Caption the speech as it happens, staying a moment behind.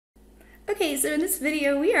Okay, so in this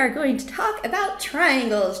video we are going to talk about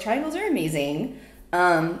triangles. Triangles are amazing,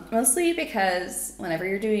 mostly because whenever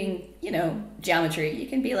you're doing, geometry, you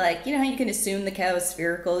can be like, how you can assume the cow is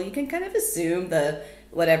spherical, you can kind of assume the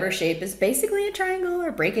whatever shape is basically a triangle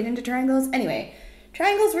or break it into triangles. Anyway,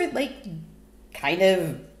 triangles were like kind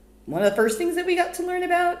of one of the first things that we got to learn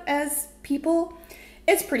about as people.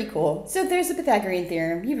 It's pretty cool. So there's the Pythagorean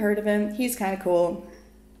theorem. You've heard of him. He's kind of cool.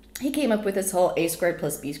 He came up with this whole a squared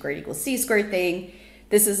plus b squared equals c squared thing.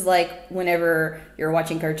 This is like whenever you're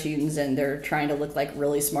watching cartoons and they're trying to look like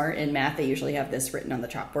really smart in math, they usually have this written on the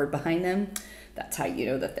chalkboard behind them. That's how you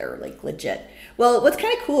know that they're like legit. Well, what's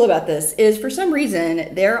kind of cool about this is for some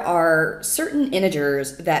reason there are certain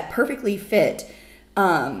integers that perfectly fit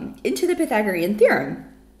into the Pythagorean theorem.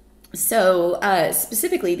 So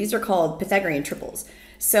specifically, these are called Pythagorean triples.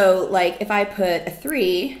 So like if I put a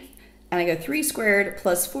 3 and I go 3 squared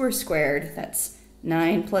plus 4 squared, that's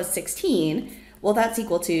 9 plus 16. Well, that's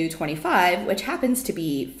equal to 25, which happens to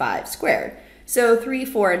be 5 squared. So 3,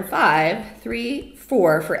 4, and 5, 3,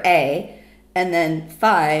 4 for A, and then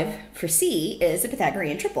 5 for C is a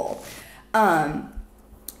Pythagorean triple.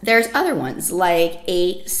 There's other ones like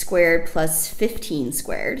 8 squared plus 15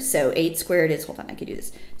 squared. So 8 squared is, hold on, I could do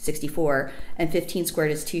this, 64, and 15 squared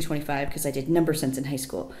is 225 because I did number sense in high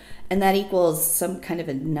school. And that equals some kind of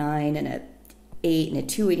a 9 and a 8 and a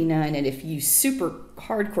 289. And if you super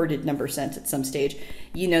hardcore did number sense at some stage,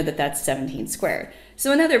 you know that that's 17 squared.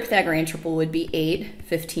 So another Pythagorean triple would be 8,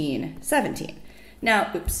 15, 17. Now,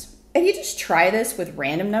 oops. If you just try this with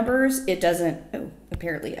random numbers, it doesn't, oh,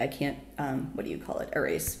 apparently I can't, what do you call it,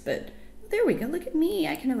 erase, but there we go, look at me,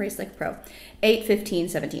 I can erase like a pro. 8, 15,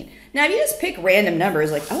 17. Now if you just pick random numbers,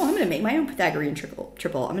 like, oh, I'm gonna make my own Pythagorean triple.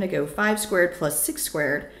 I'm gonna go 5 squared plus 6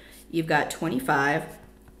 squared, you've got 25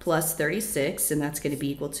 plus 36, and that's gonna be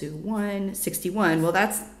equal to 161. Well,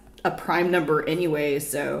 that's a prime number anyway,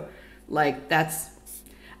 so like that's,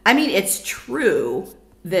 I mean, it's true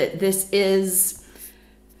that this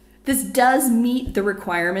does meet the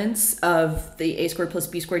requirements of the a squared plus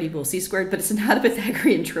b squared equals c squared, but it's not a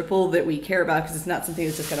Pythagorean triple that we care about because it's not something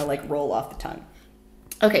that's just gonna like roll off the tongue.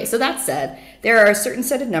 Okay, so that said, there are a certain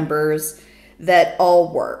set of numbers that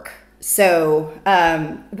all work. So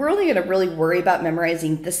we're only gonna really worry about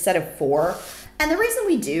memorizing this set of 4. And the reason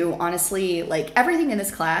we do, honestly, like everything in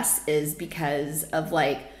this class is because of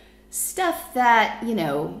like stuff that,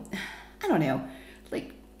 I don't know,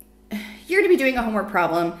 like you're gonna be doing a homework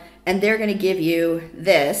problem and they're gonna give you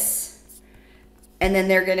this, and then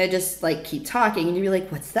they're gonna just like keep talking, and you'll be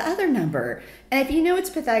like, what's the other number? And if you know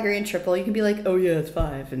it's Pythagorean triple, you can be like, oh yeah, it's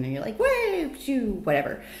 5, and then you're like, wait,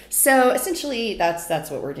 whatever. So essentially, that's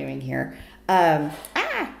what we're doing here.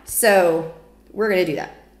 So we're gonna do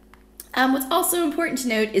that. What's also important to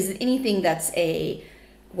note is that anything that's a,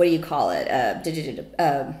 what do you call it,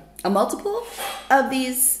 a multiple of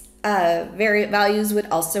these variant values would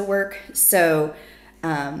also work. So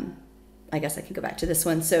I guess I can go back to this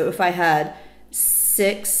one. So if I had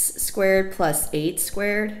 6 squared plus 8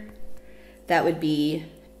 squared, that would be,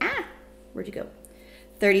 where'd you go?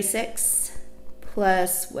 36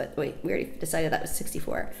 plus what, wait, we already decided that was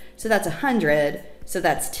 64. So that's 100, so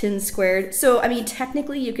that's 10 squared. So, I mean,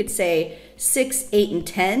 technically you could say 6, 8, and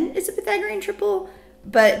 10 is a Pythagorean triple,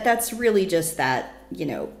 but that's really just that,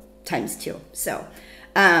 times 2. So,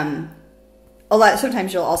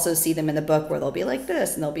 sometimes you'll also see them in the book where they'll be like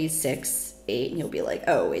this, and they'll be 6, 8, and you'll be like,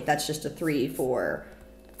 oh, wait, that's just a 3, 4,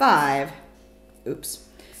 5. Oops.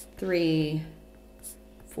 3,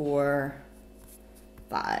 4,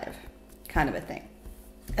 5. Kind of a thing.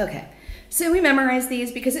 Okay. So we memorize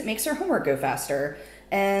these because it makes our homework go faster,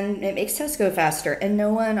 and it makes tests go faster, and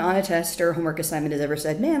no one on a test or homework assignment has ever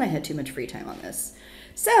said, man, I had too much free time on this.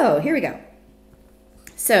 So here we go.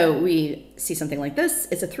 So we see something like this.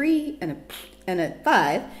 It's a 3 and a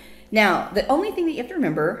 5. Now, the only thing that you have to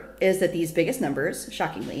remember is that these biggest numbers,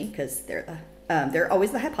 shockingly, because they're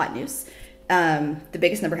always the hypotenuse, the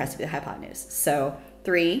biggest number has to be the hypotenuse. So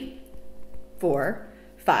 3, 4,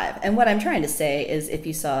 5. And what I'm trying to say is if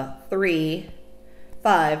you saw 3,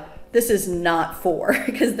 5, this is not 4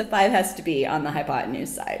 because the 5 has to be on the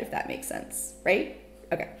hypotenuse side, if that makes sense, right?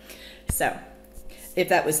 Okay, so if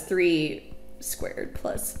that was 3 squared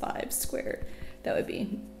plus 5 squared, that would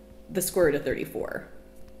be the square root of 34.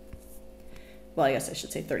 Well, I guess I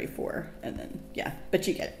should say 34, and then, yeah, but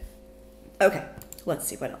you get it. Okay, let's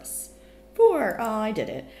see what else. 4, oh, I did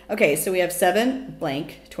it. Okay, so we have 7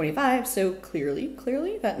 blank 25, so clearly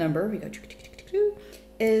that number, we go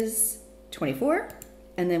is 24,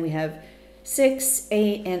 and then we have 6,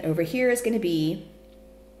 8, and over here is gonna be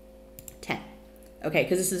 10. Okay,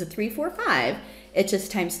 because this is a 3, 4, 5, It's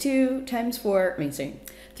just times 2 times 4,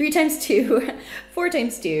 3 times 2, 4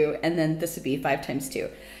 times 2, and then this would be 5 times 2.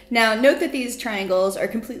 Now, note that these triangles are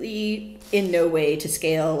completely in no way to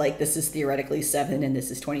scale, like this is theoretically 7 and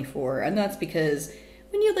this is 24, and that's because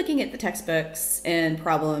when you're looking at the textbooks and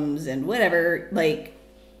problems and whatever, like,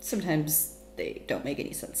 sometimes they don't make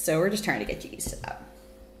any sense. So we're just trying to get you used to that.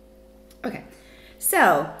 Okay,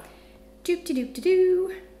 so,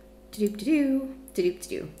 doop-de-doop-de-doo, de-doop-de-doo,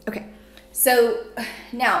 de-doop-de-doo. Okay, so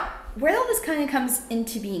now, where all this kind of comes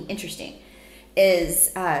into being interesting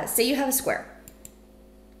is, say you have a square,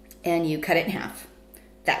 and you cut it in half,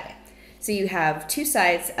 that way. So you have two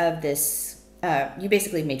sides of this, you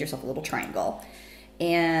basically made yourself a little triangle,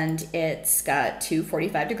 and it's got two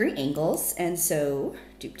 45-degree angles, and so,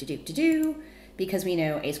 doop-de-doop-de-doo, because we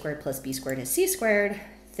know a squared plus b squared is c squared,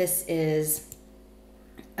 this is,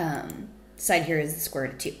 side here is the square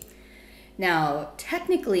root of 2. Now,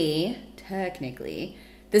 technically,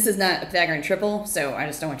 this is not a Pythagorean triple, so I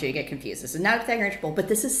just don't want you to get confused. This is not a Pythagorean triple, but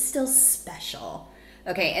this is still special.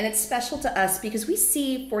 Okay, and it's special to us because we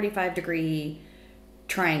see 45-degree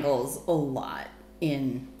triangles a lot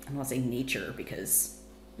in, I don't want to say nature because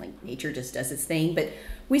like nature just does its thing, but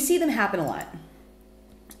we see them happen a lot.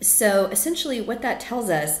 So essentially what that tells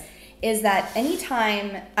us is that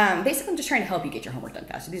anytime, basically I'm just trying to help you get your homework done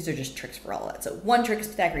faster. These are just tricks for all of that. So one trick is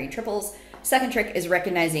Pythagorean triples. Second trick is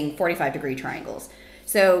recognizing 45-degree triangles.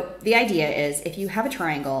 So the idea is if you have a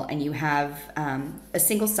triangle and you have a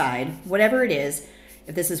single side, whatever it is,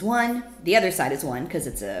 if this is 1, the other side is 1 because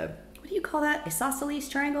it's a, what do you call that? Isosceles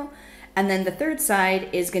triangle. And then the third side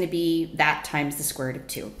is going to be that times the square root of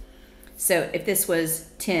 2. So if this was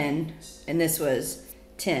 10 and this was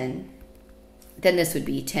 10, then this would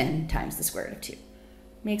be 10 times the square root of 2.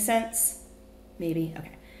 Make sense? Maybe?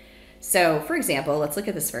 Okay. So for example, let's look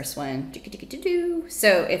at this first one.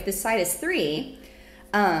 So if this side is 3,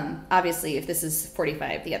 obviously if this is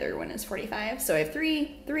 45, the other one is 45. So I have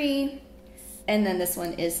 3, and then this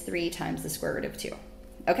one is 3 times the square root of 2.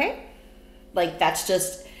 Okay? Like that's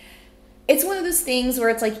just, it's one of those things where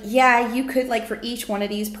it's like, yeah, you could like for each one of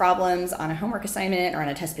these problems on a homework assignment or on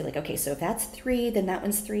a test be like, okay, so if that's 3, then that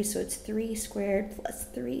one's 3. So it's 3 squared plus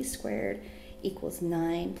 3 squared equals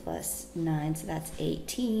 9 plus 9. So that's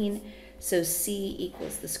 18. So C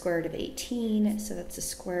equals the square root of 18. So that's the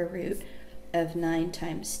square root of 9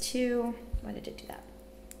 times 2. Why did it do that?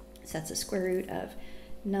 So that's the square root of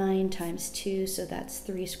 9 times 2. So that's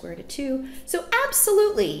 3 square root of 2. So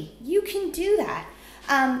absolutely, you can do that.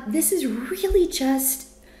 This is really just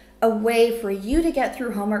a way for you to get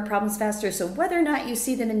through homework problems faster. So whether or not you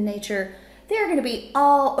see them in nature, they're going to be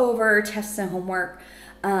all over tests and homework.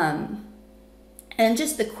 And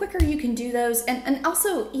just the quicker you can do those, and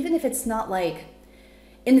also even if it's not like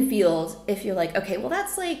in the field, if you're like, okay, well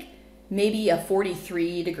that's like maybe a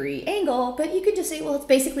 43-degree angle, but you could just say, well, it's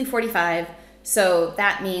basically 45. So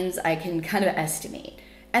that means I can kind of estimate.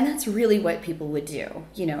 And that's really what people would do,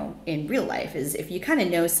 you know, in real life is if you kind of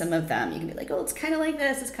know some of them, you can be like, oh, it's kind of like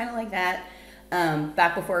this, it's kind of like that.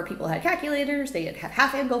 Back before people had calculators, they would have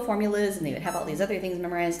half-angle formulas and they would have all these other things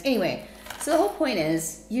memorized. Anyway, so the whole point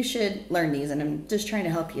is you should learn these, and I'm just trying to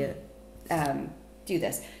help you do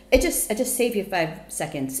this. I just save you 5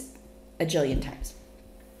 seconds a jillion times.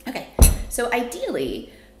 Okay, so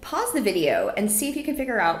ideally, pause the video and see if you can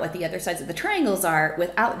figure out what the other sides of the triangles are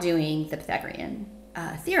without doing the Pythagorean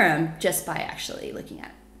theorem, just by actually looking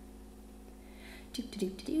at it.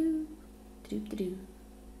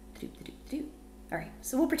 All right,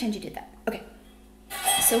 so we'll pretend you did that. Okay,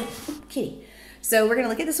 so kitty. So we're gonna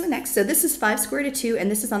look at this one next. So this is 5 square root of 2, and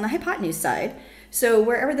this is on the hypotenuse side. So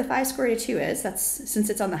wherever the 5 square root of 2 is, that's, since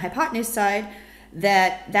it's on the hypotenuse side,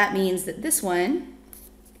 that means that this one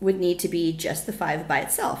would need to be just the 5 by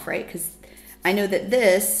itself, right? Because I know that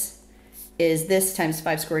this is this times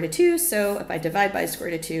 5 square root of 2, so if I divide by square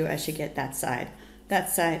root of 2, I should get that side. That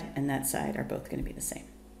side and that side are both going to be the same.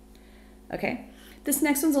 Okay, this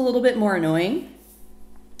next one's a little bit more annoying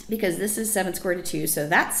because this is 7 square root of 2, so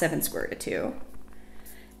that's 7 square root of 2.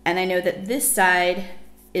 And I know that this side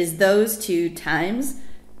is those 2 times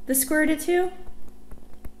the square root of 2.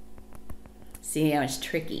 See how it's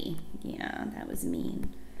tricky? Yeah, that was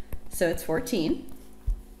mean. So it's 14,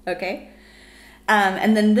 okay?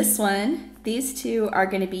 And then this one, these two are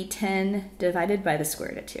going to be 10 divided by the square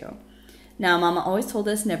root of 2. Now, Mama always told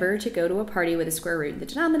us never to go to a party with a square root in the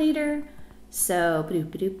denominator. So, and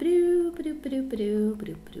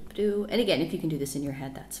again, if you can do this in your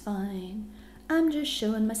head, that's fine. I'm just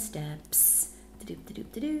showing my steps. Okay,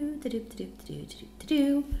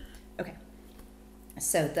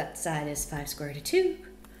 so that side is 5 square root of 2.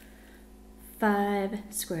 5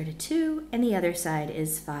 square root of 2, and the other side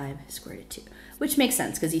is 5 square root of 2, which makes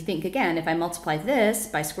sense because you think, again, if I multiply this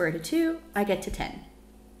by square root of 2, I get to 10.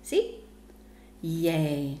 See?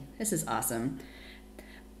 Yay. This is awesome.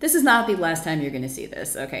 This is not the last time you're going to see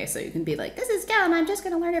this, okay? So you can be like, this is dumb. I'm just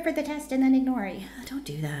going to learn it for the test and then ignore it. Don't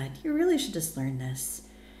do that. You really should just learn this.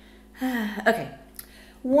 Okay.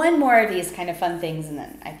 One more of these kind of fun things, and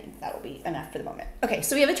then I think that'll be enough for the moment. Okay,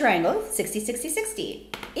 so we have a triangle, 60, 60,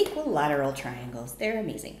 60. Equilateral triangles. They're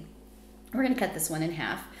amazing. We're going to cut this one in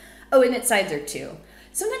half. Oh, and its sides are 2.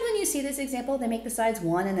 Sometimes when you see this example, they make the sides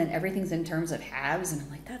 1 and then everything's in terms of halves, and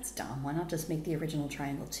I'm like, that's dumb. Why not just make the original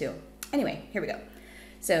triangle 2? Anyway, here we go.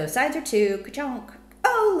 So sides are 2, ka-chonk.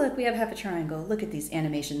 Oh, look, we have half a triangle. Look at these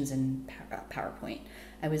animations in PowerPoint.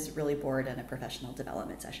 I was really bored in a professional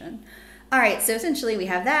development session. All right, so essentially we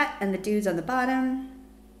have that, and the dudes on the bottom,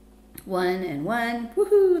 1 and 1.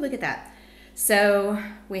 Woohoo, look at that. So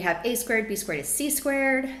we have a squared, b squared is c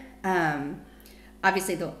squared.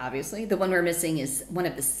 Obviously, the one we're missing is one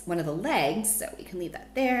of the legs, so we can leave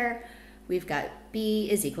that there. We've got b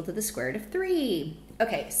is equal to the square root of 3.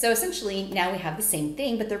 Okay, so essentially now we have the same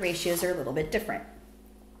thing, but the ratios are a little bit different.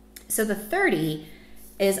 So the 30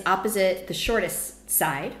 is opposite the shortest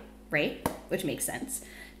side, right? Which makes sense.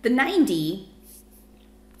 The 90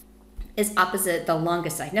 is opposite the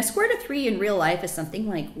longest side. Now, square root of 3 in real life is something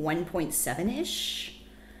like 1.7-ish.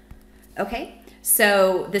 Okay,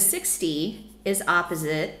 so the 60 is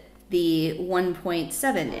opposite the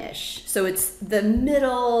 1.7-ish. So it's the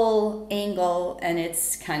middle angle, and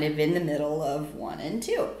it's kind of in the middle of 1 and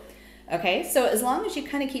 2. Okay, so as long as you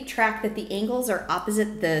kind of keep track that the angles are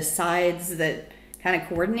opposite the sides that kind of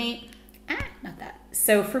coordinate, not that.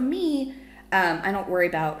 So for me, I don't worry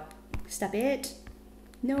about, stop it.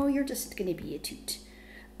 No, you're just gonna be a toot.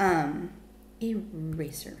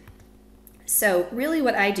 Eraser. So really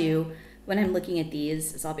what I do when I'm looking at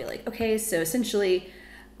these is I'll be like, okay, so essentially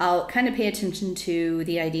I'll kind of pay attention to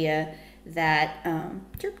the idea that,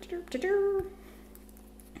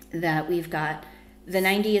 that we've got the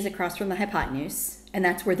 90 is across from the hypotenuse, and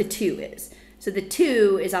that's where the 2 is. So the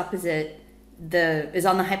 2 is opposite is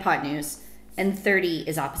on the hypotenuse, and 30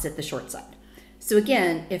 is opposite the short side. So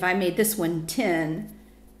again, if I made this one 10,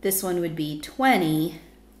 this one would be 20,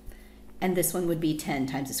 and this one would be 10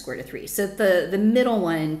 times the square root of 3. So the middle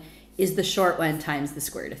one is the short one times the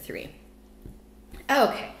square root of 3.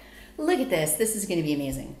 Okay, look at this. This is going to be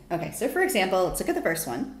amazing. Okay, so for example, let's look at the first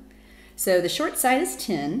one. So the short side is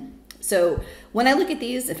 10. So when I look at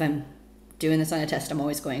these, if I'm doing this on a test, I'm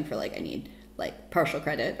always going for like, I need like partial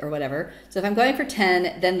credit or whatever. So if I'm going for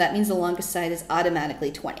 10, then that means the longest side is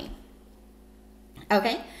automatically 20.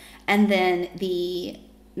 Okay, and then the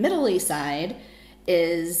middle side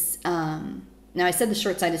is, now I said the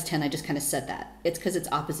short side is 10, I just kind of said that. It's because it's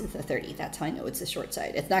opposite the 30. That's how I know it's the short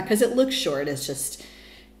side. It's not because it looks short, it's just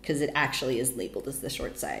because it actually is labeled as the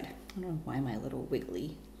short side. I don't know why my little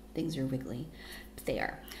wiggly things are wiggly, but they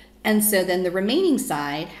are. And so then the remaining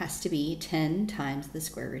side has to be 10 times the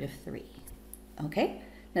square root of 3. Okay,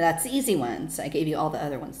 now that's the easy one, so I gave you all the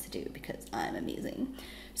other ones to do because I'm amazing.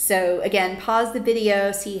 So again, pause the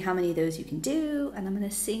video, see how many of those you can do, and I'm gonna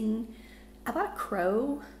sing. I bought a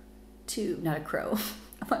crow not a crow.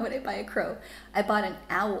 Why would I buy a crow? I bought an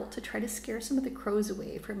owl to try to scare some of the crows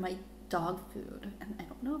away from my dog food, and I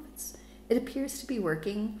don't know if it appears to be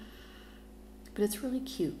working, but it's really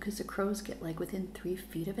cute because the crows get like within 3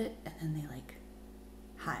 feet of it and then they like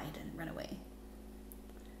hide and run away.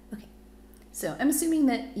 Okay, so I'm assuming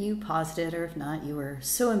that you paused it, or if not, you were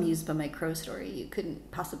so amused by my crow story you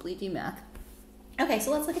couldn't possibly do math. Okay,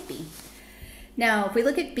 so let's look at B. Now, if we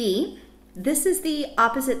look at B, this is the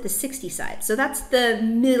opposite the 60 side. So that's the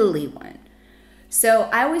middle-y one. So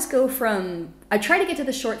I always go from, I try to get to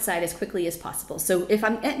the short side as quickly as possible. So if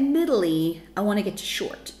I'm at middle-y, I want to get to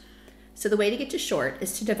short. So the way to get to short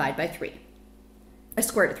is to divide by 3. A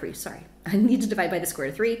square root of 3, sorry. I need to divide by the square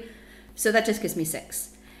root of 3. So that just gives me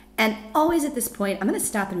 6. And always at this point, I'm going to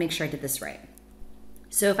stop and make sure I did this right.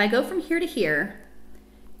 So if I go from here to here,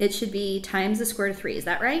 it should be times the square root of 3. Is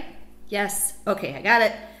that right? Yes. Okay, I got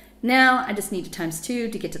it. Now I just need to times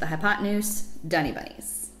 2 to get to the hypotenuse. Dunny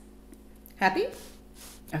bunnies. Happy?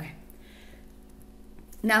 Okay.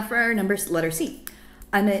 Now for our numbers, letter C.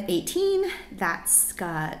 I'm at 18. That's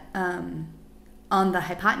got on the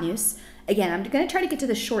hypotenuse. Again, I'm going to try to get to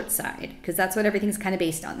the short side because that's what everything's kind of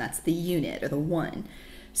based on. That's the unit or the 1.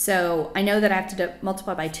 So I know that I have to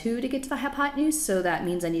multiply by 2 to get to the hypotenuse. So that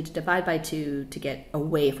means I need to divide by 2 to get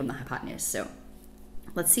away from the hypotenuse. So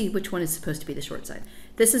let's see which one is supposed to be the short side.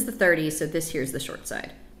 This is the 30, so this here is the short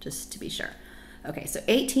side, just to be sure. Okay, so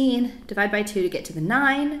 18, divide by 2 to get to the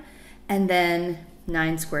 9, And then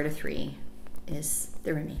 9 square root of 3 is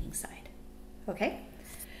the remaining side. Okay?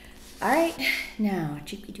 All right, now,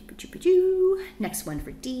 next one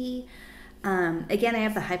for D. Again, I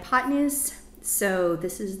have the hypotenuse, so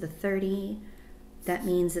this is the 30. That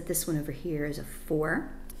means that this one over here is a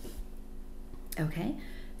 4. Okay,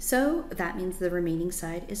 so that means the remaining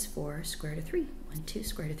side is 4 square root of 3. 1, 2,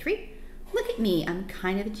 square root of 3. Look at me, I'm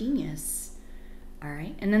kind of a genius. All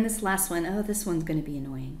right, and then this last one, oh, this one's gonna be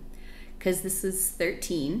annoying because this is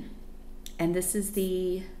 13 and this is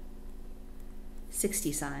the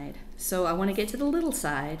 60 side. So I wanna get to the little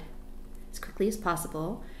side as quickly as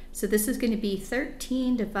possible. So this is gonna be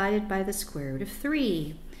 13 divided by the square root of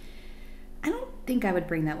 3. I don't think I would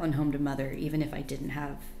bring that one home to mother even if I didn't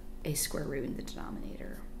have a square root in the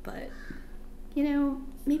denominator, but you know,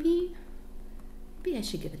 maybe I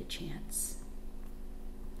should give it a chance.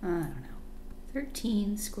 I don't know.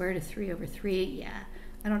 13 square root of 3 over 3, yeah.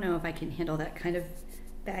 I don't know if I can handle that kind of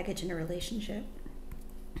baggage in a relationship.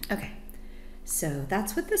 Okay, so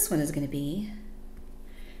that's what this one is gonna be.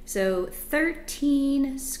 So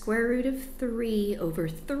 13 square root of 3 over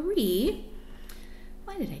 3.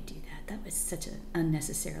 Why did I do that? That was such an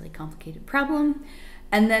unnecessarily complicated problem.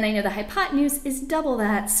 And then I know the hypotenuse is double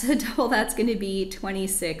that, so double that's gonna be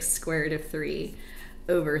 26 square root of 3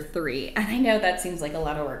 over 3. And I know that seems like a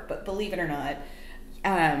lot of work, but believe it or not,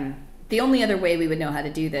 the only other way we would know how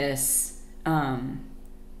to do this,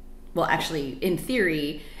 well actually in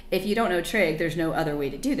theory, if you don't know trig, there's no other way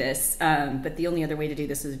to do this, but the only other way to do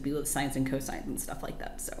this is be with sines and cosines and stuff like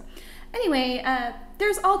that. So anyway,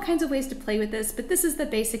 there's all kinds of ways to play with this, but this is the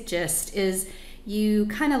basic gist, is you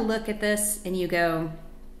kind of look at this and you go,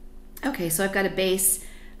 okay, so I've got a base,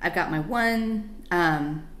 I've got my 1,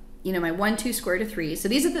 my 1, 2 square root of 3. So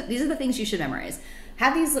these are the things you should memorize.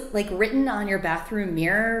 Have these like written on your bathroom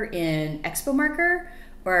mirror in expo marker,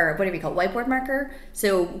 or whatever you call it, whiteboard marker.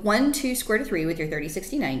 So 1, 2 square root of 3 with your 30,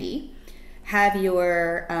 60, 90. Have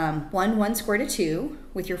your 1, 1 square root of 2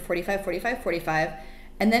 with your 45, 45, 45.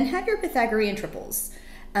 And then have your Pythagorean triples.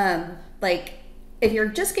 Like if you're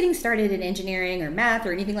just getting started in engineering or math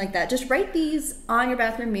or anything like that, just write these on your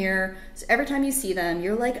bathroom mirror. So every time you see them,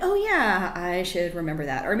 you're like, oh yeah, I should remember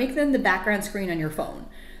that. Or make them the background screen on your phone,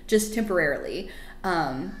 just temporarily,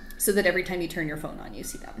 so that every time you turn your phone on, you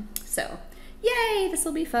see them. So yay, this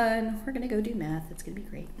will be fun. We're gonna go do math. It's gonna be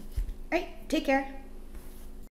great. All right, take care.